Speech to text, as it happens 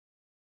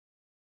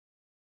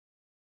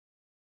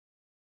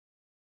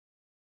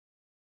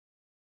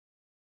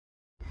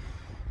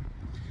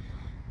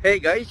Hey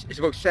guys, it's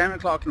about 7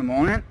 o'clock in the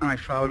morning and I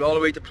travelled all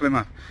the way to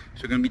Plymouth.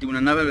 So we're going to be doing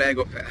another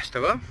Lego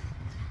festival.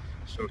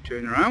 So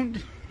turn around.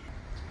 So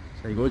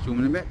there you go, zoom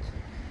in a bit.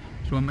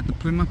 So I'm at the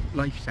Plymouth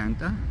Life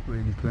Centre. We're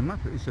in Plymouth.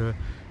 It's a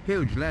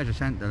huge leisure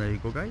centre. There you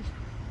go guys.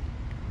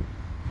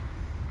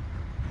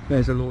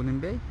 There's a loading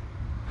bay.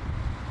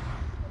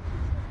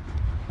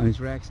 And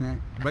it's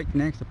right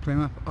next to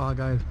Plymouth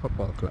Argyle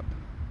Football Club.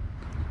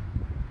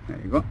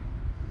 There you go.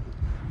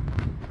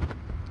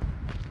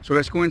 So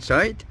let's go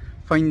inside,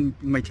 find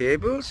my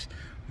tables,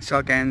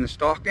 start getting the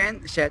stock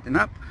in, setting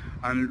up,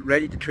 and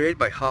ready to trade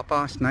by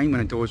 9:30 when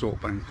the doors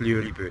open for the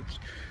early birds.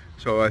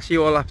 So I'll see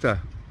you all after.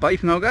 Bye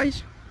for now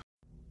guys.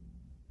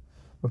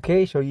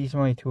 Okay, so these are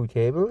my two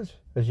tables.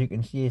 As you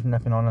can see, there's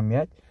nothing on them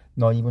yet,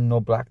 not even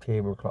no black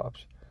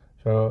tablecloths.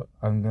 So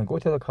I'm going to go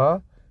to the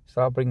car,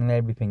 start bringing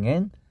everything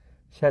in,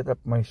 set up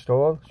my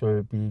stall so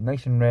it'll be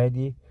nice and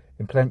ready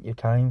in plenty of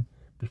time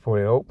before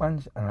it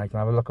opens and I can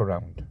have a look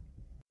around.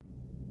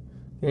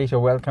 Okay,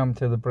 so welcome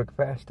to the Brick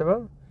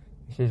Festival.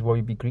 This is what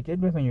you'll be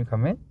greeted with when you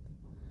come in.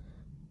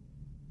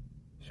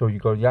 So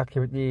you've got the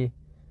activity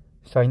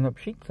sign up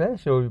sheet there,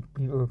 so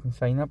people can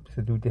sign up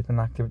to do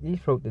different activities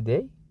throughout the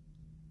day.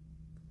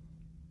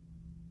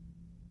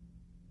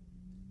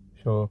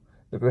 So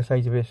look at the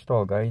size of this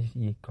stall guys,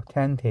 you've got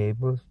 10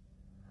 tables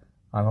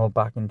and all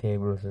backing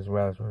tables as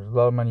well, so there's a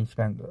lot of money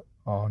spent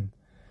on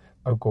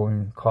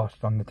outgoing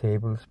cost on the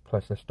tables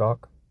plus the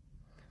stock.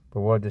 But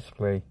what a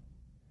display.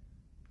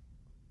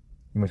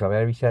 You must have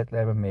every set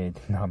ever made.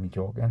 No, I'm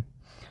joking.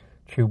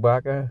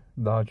 Chewbacca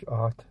large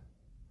art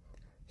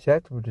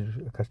set, which is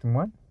a custom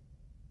one.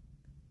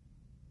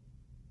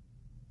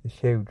 It's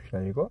huge,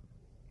 there you go.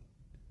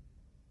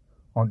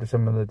 On to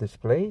some of the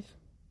displays.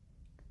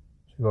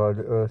 So you got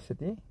the Earth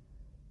City.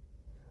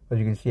 As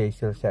you can see, he's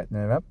still setting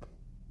it up.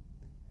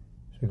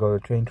 So you got a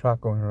train track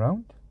going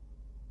around.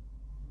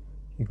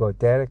 You got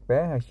Derek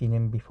there, I've seen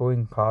him before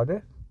in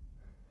Cardiff.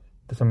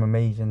 There's some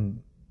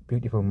amazing,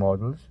 beautiful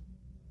models.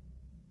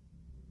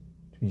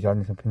 He's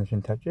adding some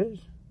finishing touches.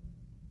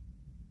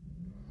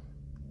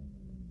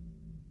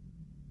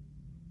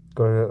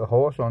 Got a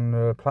horse on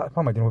the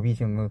platform. I don't know if he's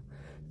going to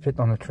fit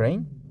on the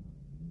train,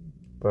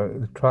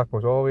 but the track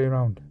was all the way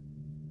around.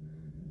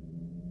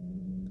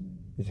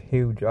 It's a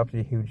huge,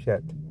 absolutely huge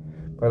set.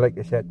 But I like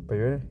the set by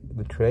here,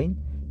 the train.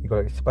 You got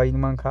like a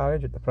Spider-Man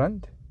carriage at the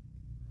front,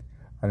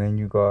 and then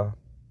you got,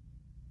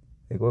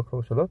 there you go, a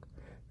closer look.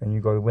 Then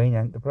you got the Wayne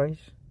Enterprise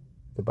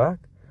at the back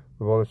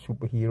with all the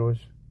superheroes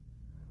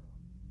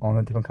on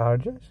the different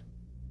carriages.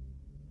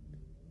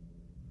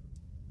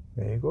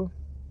 There you go,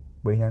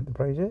 Wayne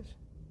Enterprises,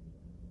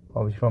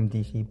 obviously from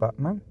DC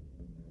Batman,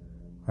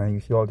 and you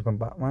see all different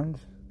Batmans.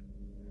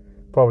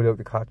 Probably out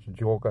to catch the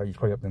Joker, he's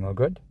probably up to no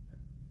good.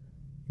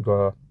 You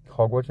got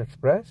Hogwarts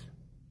Express.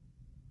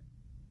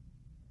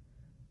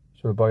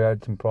 So the boy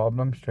had some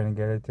problems trying to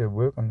get it to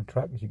work on the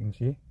track, as you can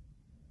see.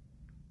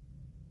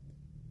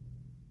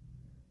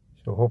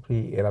 So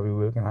hopefully it'll be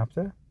working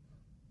after.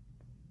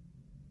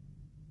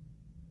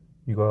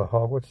 You got a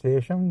Hogwarts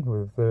station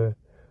with the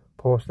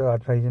poster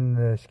advertising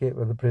the escape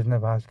of the prisoner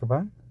of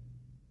Azkaban.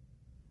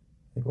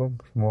 There you go,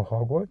 some more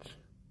Hogwarts.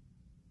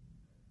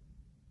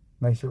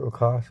 Nice little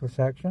castle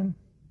section.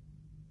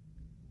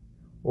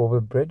 Over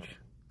the bridge.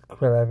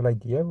 Clever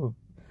idea.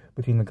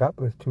 Between the gap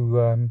there's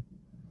two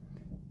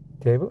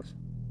tables.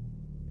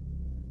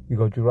 You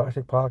got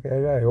Jurassic Park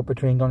area. I hope the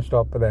train don't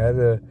stop there.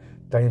 The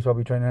dinosaur will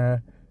be trying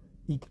to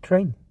eat the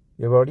train.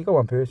 You've already got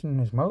one person in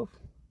his mouth.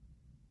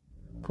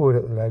 Poor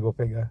little Lego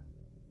figure.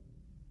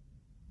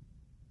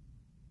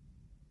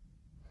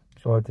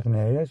 So different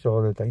areas,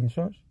 all the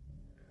dinosaurs.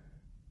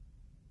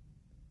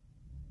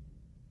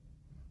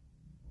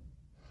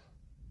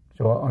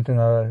 So onto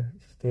another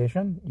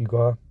station, you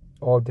got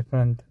all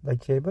different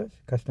lightsabers,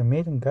 custom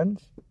made, and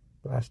guns,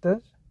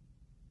 blasters.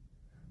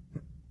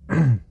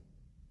 Some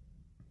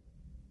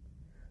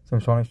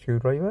sonic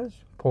screwdrivers,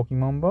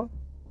 Pokemon ball.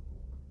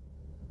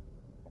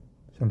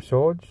 Some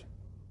swords.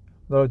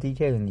 A lot of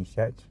detail in these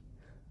sets.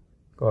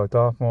 Got a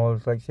Darth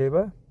Maul's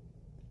lightsaber. Look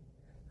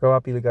how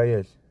happy the guy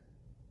is.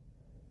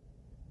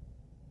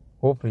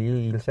 Hopefully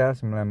he'll sell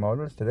some of them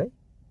models today.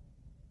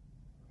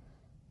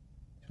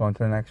 So on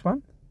to the next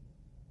one.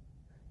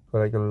 Got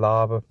like a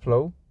lava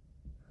flow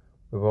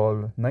with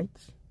all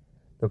knights.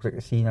 Looks like a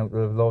scene out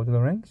of Lord of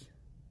the Rings.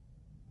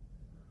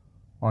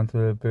 Onto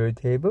the bird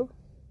table.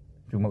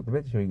 Zoom out a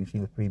bit so you can see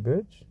the 3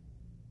 birds.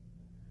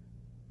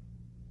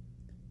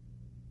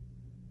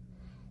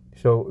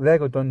 So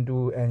Lego don't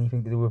do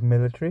anything to do with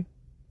military.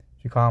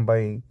 So you can't buy,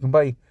 you can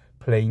buy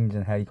planes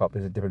and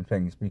helicopters and different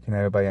things, but you can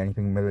never buy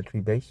anything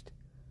military based.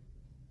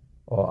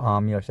 Or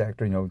army or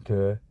sector, you know,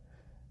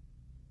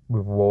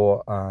 with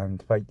war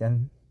and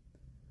fighting.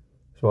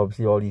 So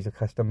obviously all these are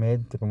custom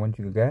made, different ones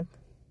you can get.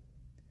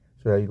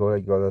 So there you go,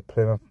 like you got the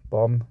Plymouth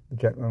bomb, the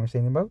gentleman was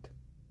saying about.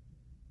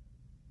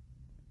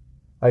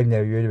 I've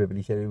never heard of it, but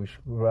he said it was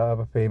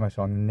rather famous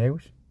on the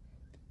news.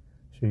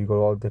 So you got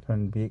all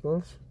different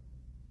vehicles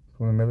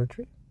from the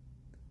military.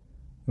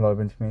 A lot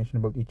of information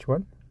about each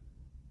one.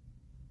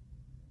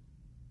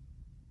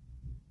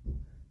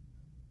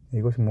 There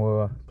you go, some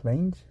more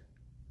planes.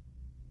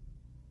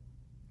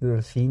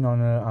 Little scene on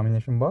an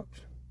ammunition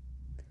box.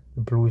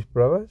 The Blues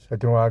Brothers. I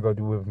don't know what I got to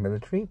do with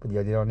military, but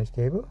yeah, they're on this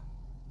table.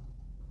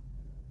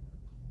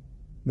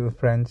 Little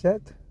friend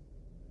set.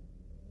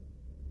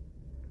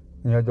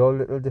 And you had all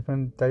little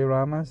different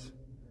dioramas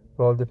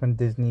for all different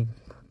Disney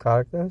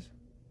characters.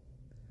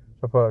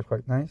 So I thought it was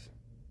quite nice.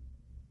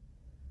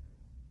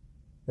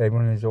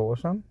 Everyone is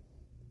awesome.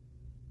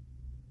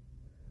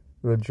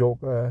 Little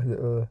Joker,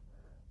 little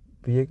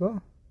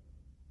vehicle.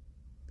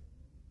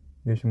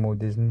 Here's some more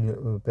Disney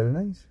little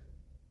buildings.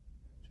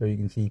 So you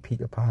can see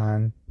Peter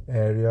Pan,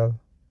 Ariel,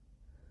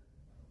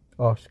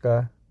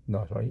 Oscar,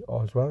 no sorry,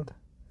 Oswald,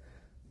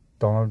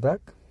 Donald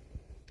Duck,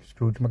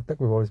 Scrooge McDuck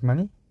with all his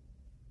money.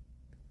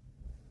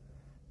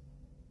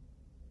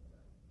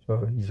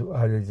 So he's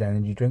had his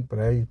energy drink,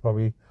 but he's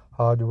probably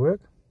hard to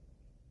work.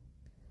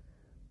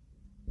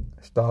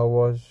 Star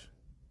Wars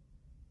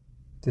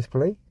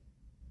display.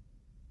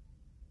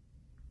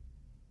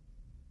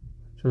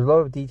 So there's a lot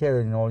of detail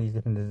in all these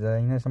different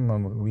designers. Some of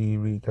them are really,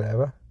 really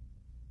clever.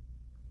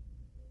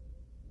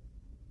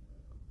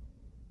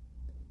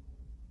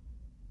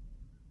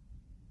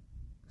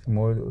 Some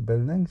more little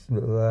buildings,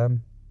 little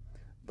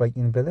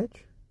Viking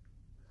village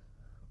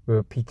with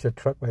a pizza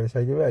truck by the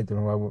side of it. I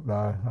don't know how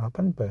that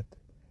happened, but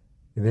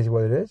it is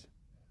what it is.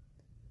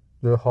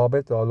 Little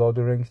Hobbit or Lord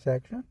of the Rings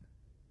section.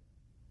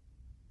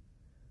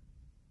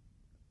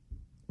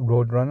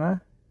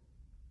 Roadrunner,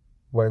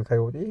 Wild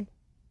Coyote.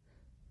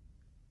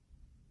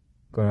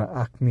 Gonna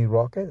Acme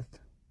rocket.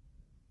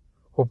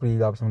 Hopefully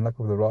you'll have some luck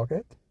with the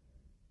rocket.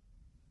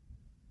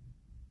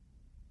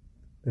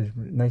 There's a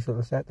nice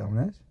little set on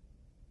this.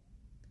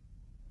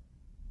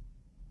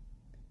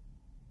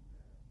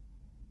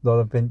 A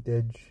lot of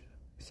vintage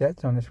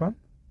sets on this one.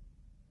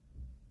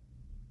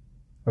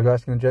 I was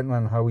asking the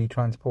gentleman how he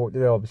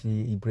transported it.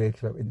 Obviously he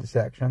breaks it up into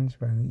sections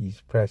when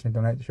he's pressing it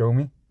on it to show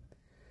me. And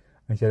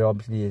he said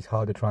obviously it's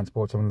hard to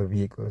transport some of the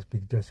vehicles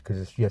just because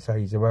of the sheer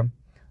size of them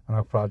and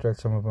how fragile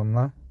some of them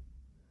are.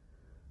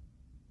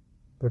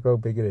 Look how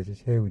big it is,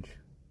 it's huge.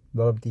 A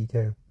lot of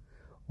detail.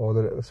 All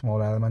the little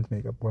small elements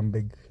make up one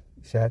big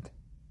set.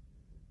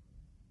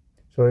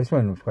 So this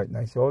one was quite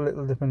nice. All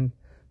little different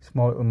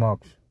small little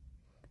marks.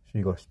 So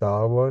you got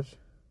Star Wars.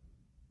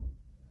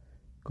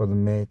 Got the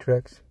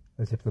Matrix,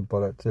 as if the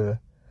bullets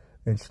are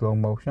in slow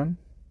motion.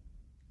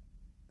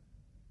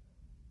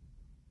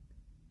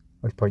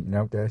 I was pointing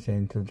out there,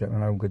 saying to the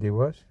gentleman how good it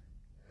was.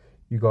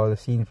 You got the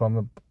scene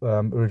from the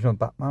original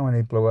Batman when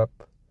they blow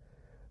up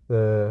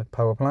the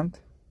power plant.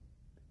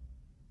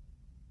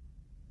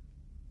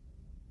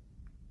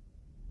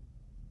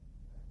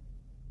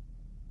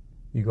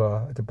 You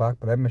got at the back,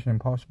 but Mission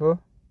Impossible.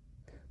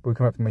 But we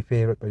come up to my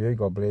favourite by here, you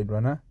got Blade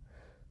Runner.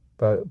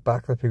 But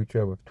Back to the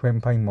Future with twin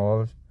pine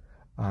malls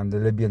and the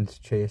Libyans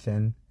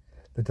chasing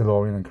the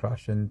DeLorean and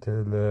crashing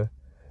into the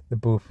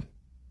booth.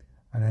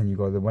 And then you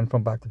got the one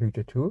from Back to the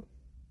Future 2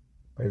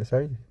 by the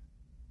side.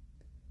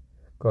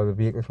 Got the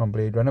vehicles from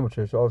Blade Runner, which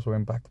is also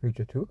in Back to the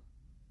Future 2.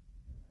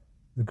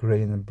 The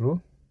grey and the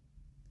blue.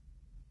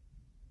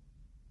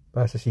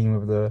 That's the scene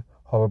with the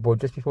hoverboard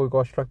just before he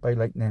got struck by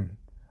lightning.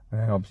 And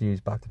then obviously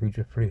he's Back to the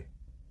Future 3.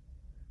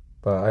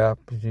 But I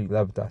absolutely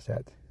loved that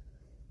set.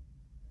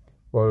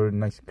 What a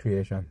nice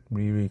creation.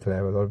 Really, really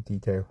clever. A lot of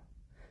detail. You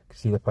can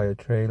see the fire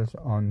trails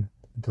on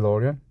the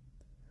DeLorean.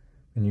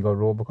 Then you got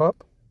Robocop.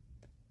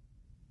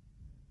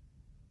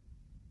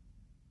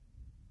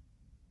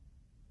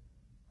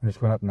 I'm just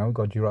going up now.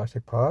 Got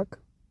Jurassic Park.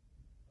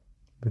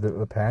 With a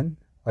little pen.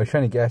 I was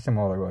trying to guess them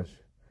all I was.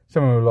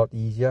 Some of them were a lot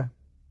easier.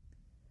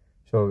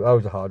 So that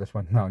was the hardest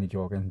one. No, only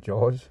joking.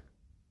 Jaws.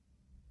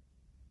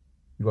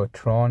 You got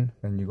Tron,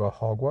 then you got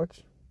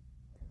Hogwarts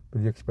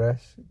with the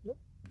express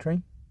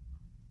train.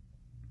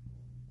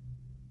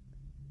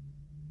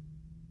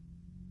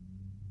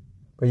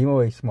 But even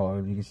though it's small,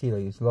 you can see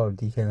like there's a lot of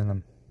detail in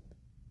them.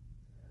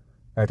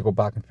 I had to go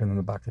back and film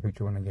the Back to the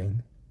Future one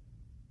again.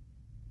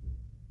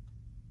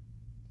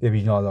 If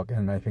he's not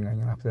looking, I think I'm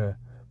gonna have to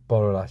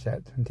borrow that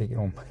set and take it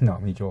home. No,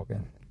 me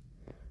joking.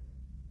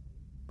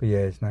 But yeah,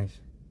 it's nice.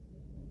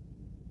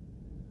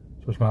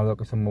 So just gonna have a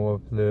look at some more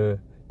of the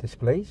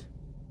displays.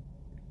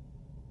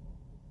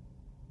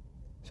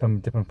 Some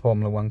different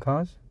Formula 1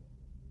 cars.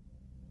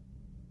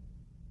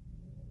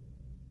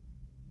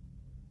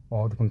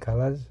 All different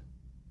colours.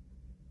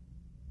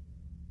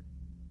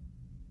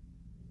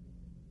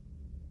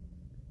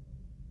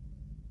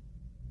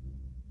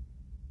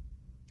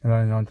 And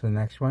then on to the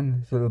next one.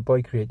 This little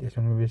boy created this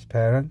one with his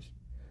parents.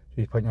 So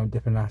he's pointing out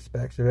different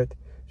aspects of it.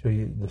 So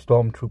the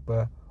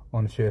stormtrooper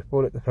on the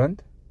surfboard at the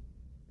front.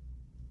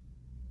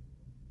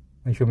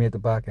 And he showed me at the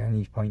back and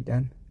he's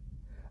pointing.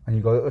 And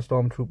you got a little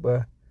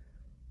stormtrooper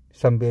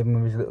sunbathing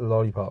with his little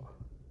lollipop.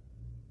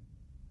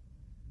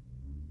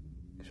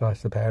 So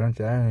that's the parents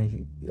there,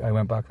 and I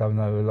went back to have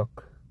another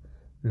look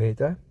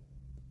later.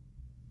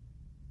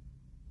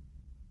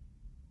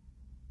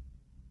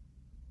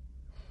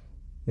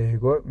 There you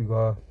go, we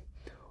got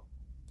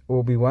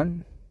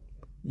Obi-Wan.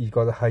 He's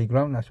got the high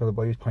ground, that's what the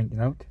boy was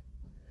pointing out.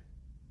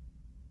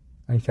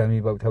 and he's telling me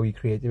about how he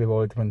created with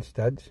all the different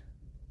studs.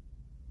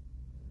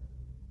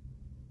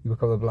 You got a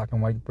couple of black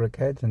and white brick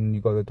heads, and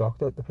you got the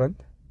doctor at the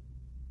front.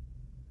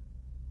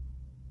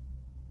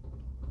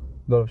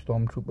 A lot of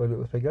stormtrooper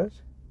little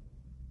figures.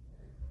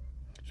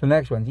 So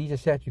next one, these are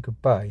sets you could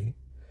buy,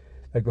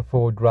 like the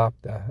Ford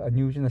Raptor, and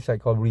using a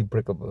site called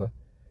Rebrickable.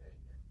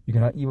 You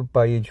can either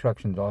buy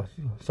instructions, or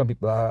some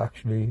people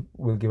actually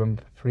will give them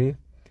for free.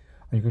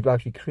 And you could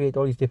actually create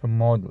all these different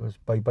models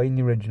by buying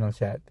the original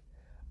set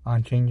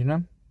and changing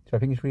them. So I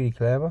think it's really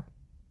clever.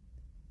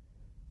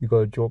 You got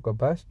a Joker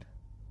bust.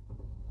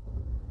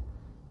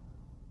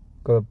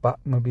 Got a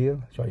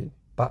Batman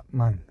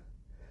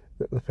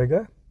little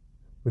figure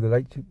with the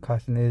light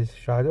casting his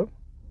shadow.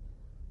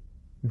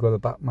 You got a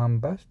Batman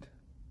bust.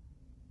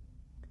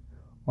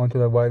 Onto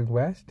the Wild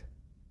West.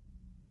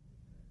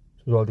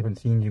 So there's all different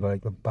scenes. You got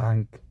like the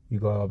bank. You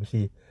got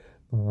obviously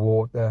the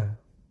water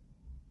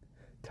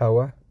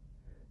tower.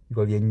 You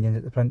got the Indians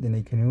at the front in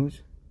their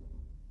canoes.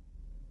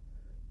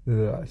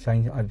 The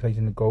signs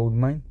advertising the gold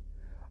mine.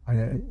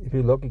 And if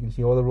you look, you can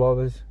see all the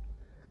robbers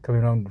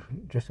coming around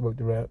just about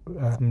to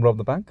rob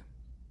the bank.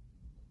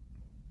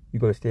 You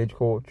got a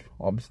stagecoach,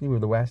 obviously,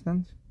 with the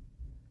westerns.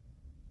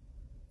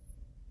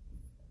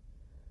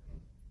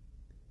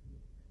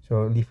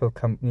 So Lethal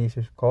Company is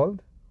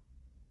called.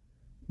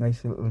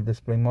 Nice little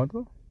display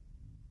model.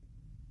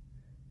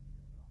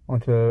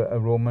 Onto a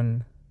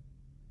Roman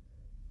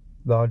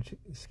large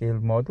scale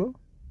model.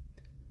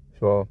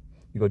 So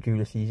you got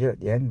Julius Caesar at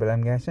the end, but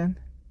I'm guessing,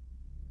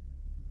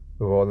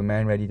 with all the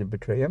men ready to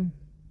betray him.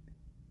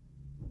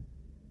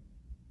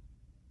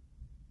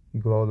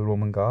 You got all the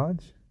Roman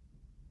guards.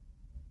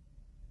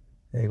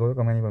 There you go, look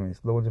how many of them, it's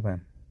loads of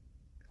them.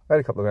 I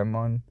had a couple of them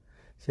on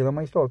sale on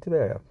my stall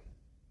today. I have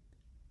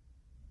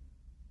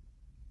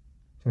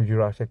some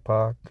Jurassic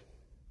Park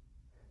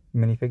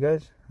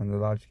minifigures and the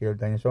large scale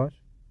dinosaurs.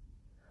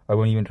 I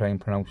won't even try and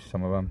pronounce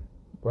some of them.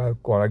 Well,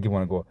 go on, I'll give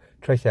one a go.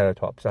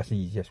 Triceratops, that's the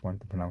easiest one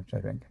to pronounce,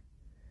 I think.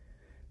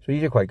 So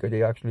these are quite good.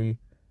 They actually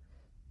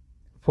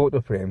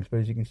photo frames, but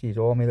as you can see, it's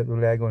all made out of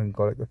Lego and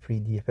got like a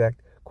 3D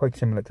effect, quite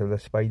similar to the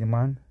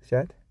Spider-Man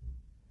set.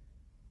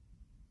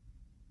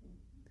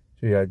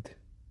 So you had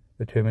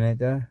the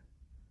Terminator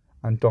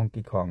and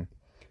Donkey Kong.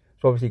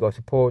 So obviously you got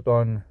support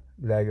on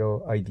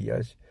Lego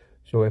ideas.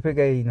 So if they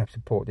get enough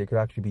support, they could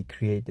actually be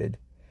created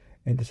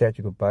into sets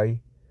you could buy,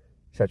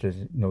 such as,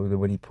 you know, the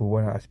Winnie Pooh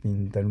one that's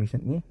been done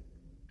recently.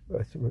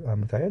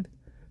 I'm tired.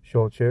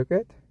 Short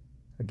Circuit,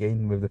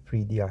 again with the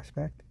 3D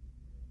aspect.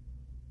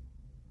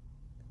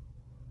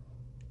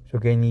 So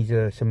again, these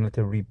are similar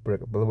to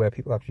Rebrickable, where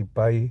people actually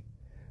buy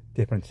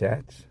different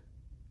sets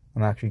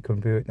and actually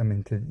convert them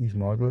into these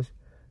models.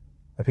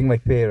 I think my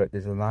favourite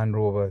is the Land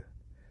Rover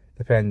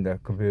Defender,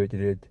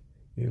 converted it,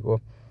 here you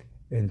go,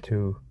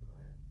 into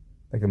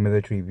like a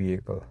military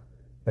vehicle,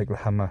 like the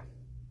Hammer.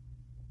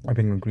 I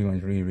think the green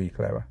one's really, really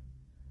clever.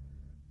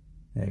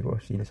 There you go,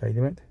 see the side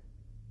of it.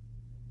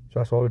 So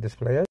that's all the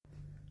display is.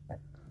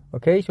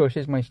 Okay, so this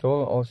is my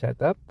stall all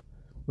set up,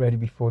 ready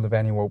before the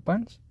venue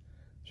opens.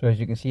 So as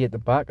you can see at the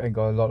back, I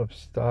got a lot of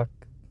stock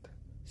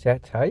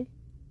sets high.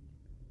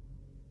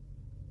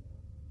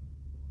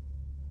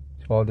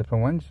 So all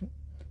different ones.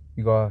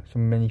 You got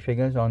some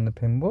minifigures on the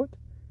pinboard.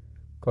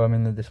 Got them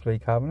in the display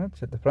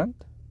cabinets at the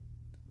front.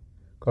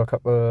 Got a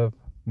couple of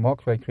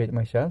mocks I created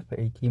myself for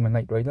A-Team and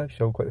Knight Rider. I've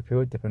showed quite a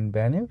few at different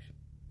venues.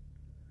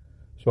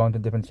 So onto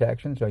different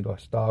sections. So I got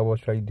Star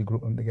Wars, tried to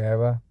group them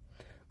together.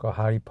 Got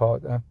Harry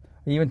Potter.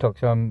 I even took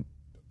some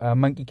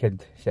Monkey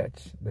Kid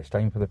sets this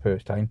time for the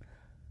first time.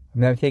 I've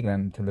never taken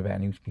them to the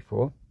venues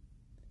before.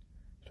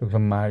 So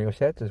some Mario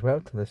sets as well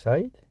to the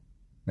side,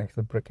 next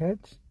to the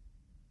brickheads.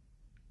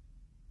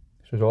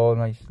 So it's all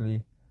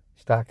nicely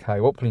stacked high.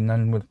 Hopefully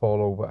none will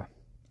fall over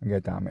and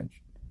get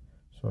damaged.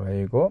 So there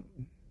you go.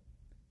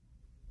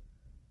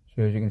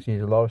 So as you can see,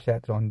 there's a lot of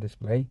sets on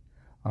display,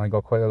 and I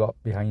got quite a lot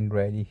behind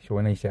ready. So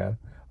when I sell,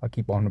 I'll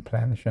keep on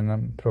replenishing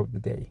them throughout the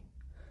day.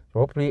 So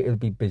hopefully it'll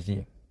be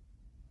busy.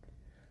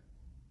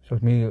 So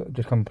it's me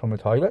just coming from the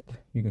toilet.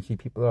 You can see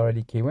people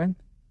already queuing.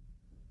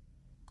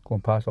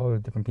 Going past all the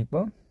different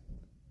people.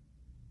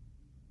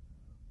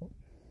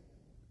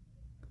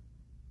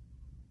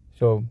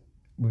 So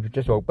we've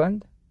just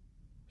opened.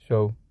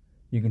 So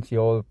you can see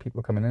all the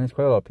people coming in. There's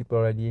quite a lot of people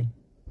already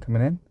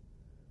coming in.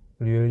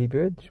 The early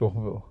bird.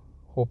 So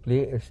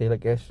hopefully it'll stay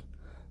like this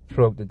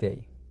throughout the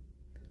day.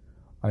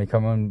 And I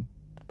come and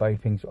buy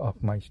things off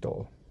my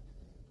stall.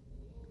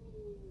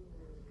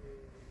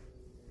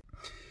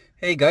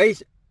 Hey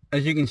guys,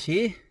 as you can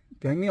see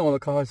behind me, all the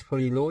cars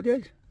fully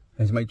loaded.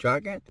 There's my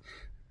jacket.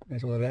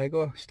 There's all the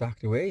Lego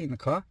stacked away in the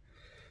car.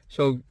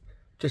 So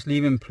just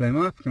leaving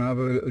Plymouth, gonna have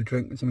a little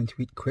drink and something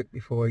to eat quick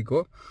before I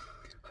go.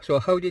 So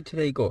how did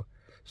today go?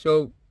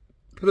 So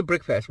for the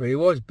Brick Festival, it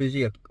was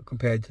busier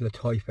compared to the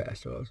toy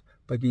festivals,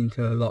 but I've been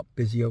to a lot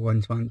busier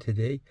ones than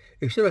today.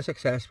 It was still a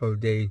successful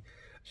day.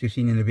 As you've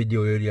seen in the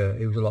video earlier,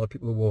 it was a lot of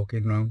people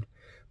walking around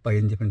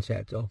buying different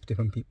sets off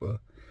different people.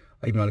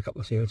 I even had a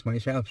couple of sales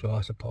myself, so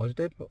that's a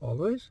positive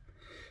always.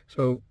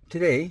 So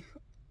today,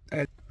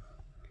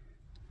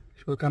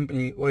 So the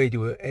company, what they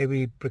do,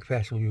 every brick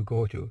festival you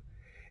go to,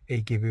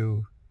 they give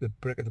you the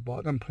brick at the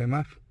bottom,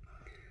 Plymouth.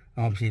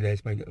 And obviously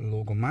there's my little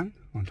logo man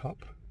on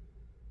top.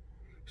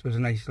 So it's a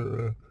nice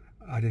little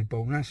added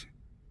bonus.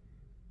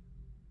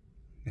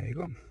 There you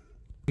go.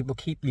 People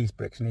keep these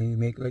bricks and they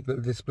make like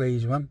little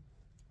displays of them.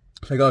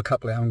 So I got a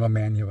couple, I haven't got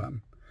many of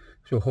them.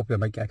 So hopefully I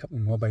might get a couple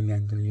more by the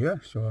end of the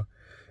year. So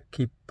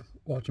keep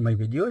watching my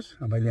videos,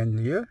 and by the end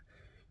of the year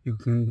you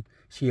can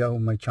see how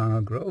my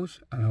channel grows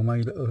and how my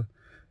little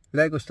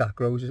Lego stack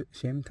grows at the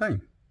same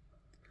time.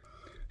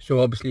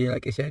 So obviously,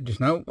 like I said just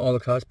now, all the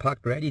cars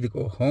packed ready to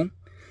go home,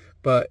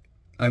 but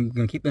I'm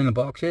going to keep them in the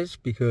boxes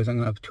because I'm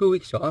going to have 2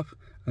 weeks off,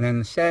 and then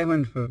the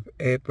 7th of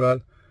April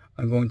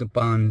I'm going to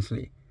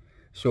Barnsley.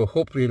 So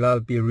hopefully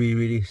that'll be a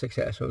really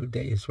successful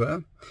day as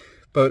well.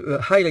 But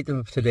the highlight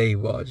of today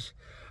was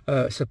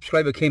a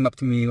subscriber came up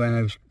to me when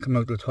I was coming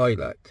out of the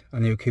toilet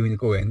and they were queuing to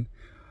go in,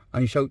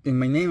 and he shouted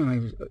my name, and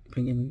I was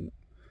thinking,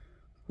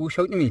 who's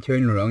shouting me?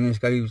 Turning around, and this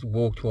guy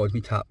walked towards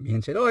me, tapped me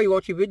and said, "Oh, you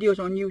watch your videos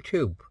on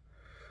YouTube."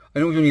 I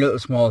know it was only a little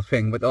small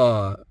thing, but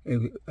I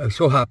was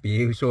so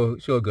happy. It was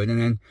so good.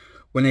 And then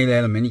when they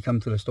let him in, he come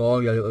to the store,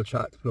 we had a little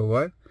chat for a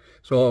while.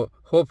 So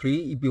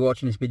hopefully you'll be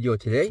watching this video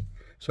today.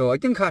 So I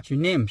didn't catch your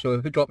name, so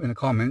if you drop in the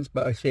comments,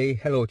 but I say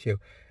hello to you.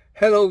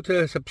 Hello to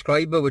the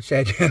subscriber which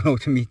said hello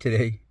to me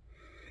today.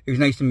 It was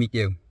nice to meet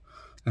you.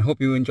 I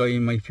hope you enjoy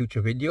my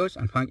future videos,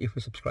 and thank you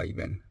for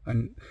subscribing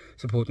and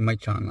supporting my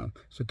channel.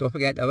 So don't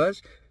forget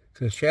others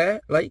to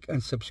share, like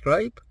and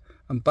subscribe,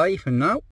 and bye for now.